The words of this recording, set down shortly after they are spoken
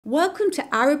Welcome to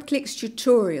ArabClicks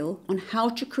tutorial on how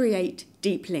to create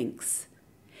deep links.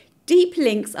 Deep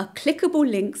links are clickable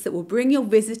links that will bring your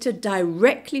visitor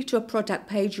directly to a product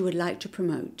page you would like to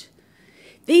promote.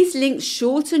 These links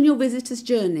shorten your visitor's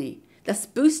journey, thus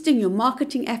boosting your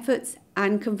marketing efforts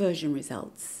and conversion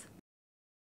results.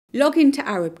 Log into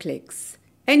ArabClicks.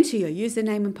 Enter your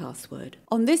username and password.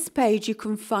 On this page you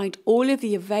can find all of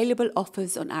the available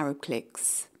offers on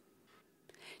ArabClicks.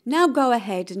 Now go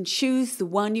ahead and choose the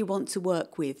one you want to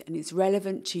work with and is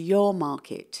relevant to your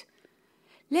market.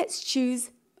 Let's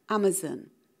choose Amazon.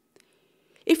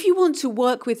 If you want to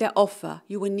work with their offer,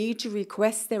 you will need to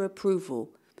request their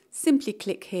approval. Simply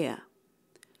click here.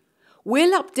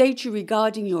 We'll update you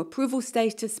regarding your approval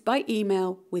status by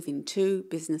email within 2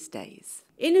 business days.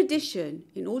 In addition,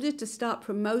 in order to start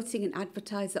promoting an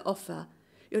advertiser offer,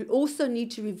 you'll also need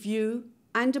to review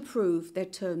and approve their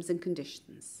terms and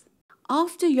conditions.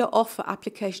 After your offer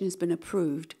application has been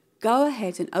approved, go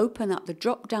ahead and open up the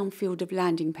drop-down field of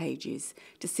landing pages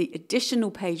to see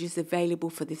additional pages available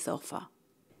for this offer.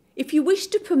 If you wish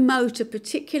to promote a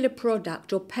particular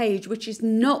product or page which is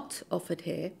not offered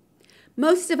here,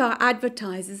 most of our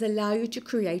advertisers allow you to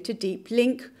create a deep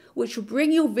link which will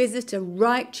bring your visitor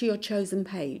right to your chosen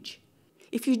page.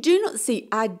 If you do not see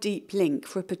Add Deep Link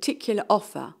for a particular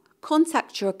offer,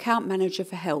 contact your account manager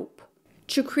for help.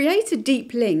 To create a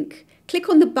deep link, click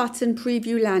on the button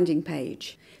Preview Landing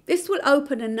Page. This will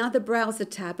open another browser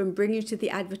tab and bring you to the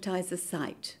advertiser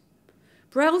site.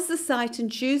 Browse the site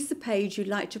and choose the page you'd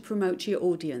like to promote to your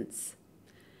audience.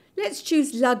 Let's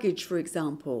choose luggage, for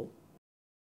example.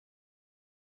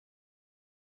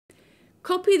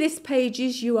 Copy this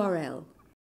page's URL.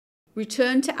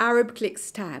 Return to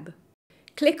ArabClicks tab.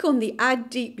 Click on the Add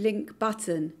Deep Link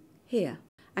button here.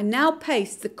 And now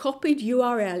paste the copied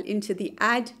URL into the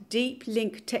Add Deep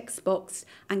Link text box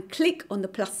and click on the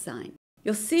plus sign.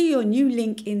 You'll see your new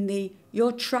link in the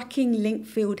Your Tracking link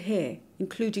field here,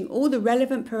 including all the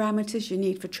relevant parameters you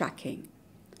need for tracking.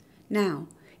 Now,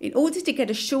 in order to get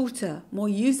a shorter, more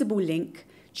usable link,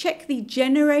 check the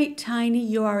Generate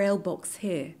Tiny URL box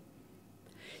here.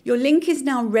 Your link is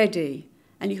now ready,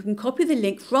 and you can copy the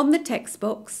link from the text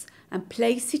box and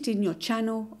place it in your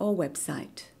channel or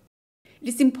website. It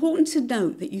is important to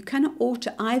note that you cannot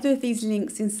alter either of these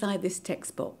links inside this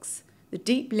text box, the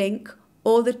deep link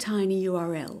or the tiny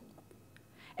URL.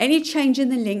 Any change in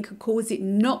the link could cause it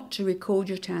not to record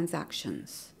your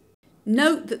transactions.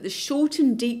 Note that the short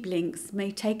and deep links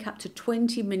may take up to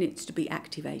 20 minutes to be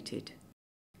activated.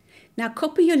 Now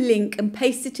copy your link and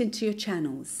paste it into your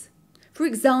channels. For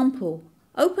example,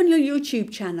 open your YouTube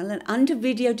channel and under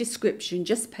video description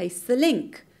just paste the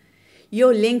link.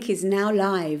 Your link is now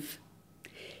live.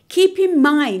 Keep in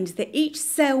mind that each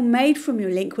sale made from your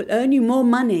link will earn you more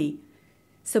money,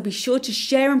 so be sure to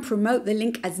share and promote the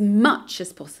link as much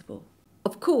as possible.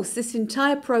 Of course, this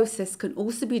entire process can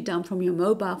also be done from your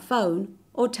mobile phone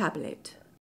or tablet.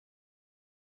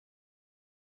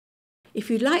 If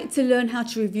you'd like to learn how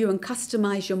to review and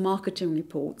customize your marketing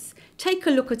reports, take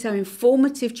a look at our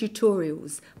informative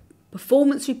tutorials,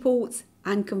 performance reports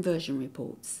and conversion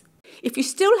reports. If you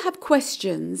still have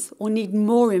questions or need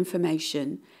more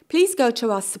information, please go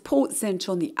to our support centre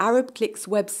on the ArabClicks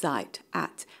website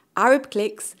at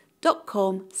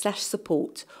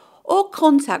arabclicks.com/support or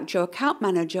contact your account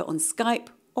manager on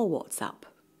Skype or WhatsApp.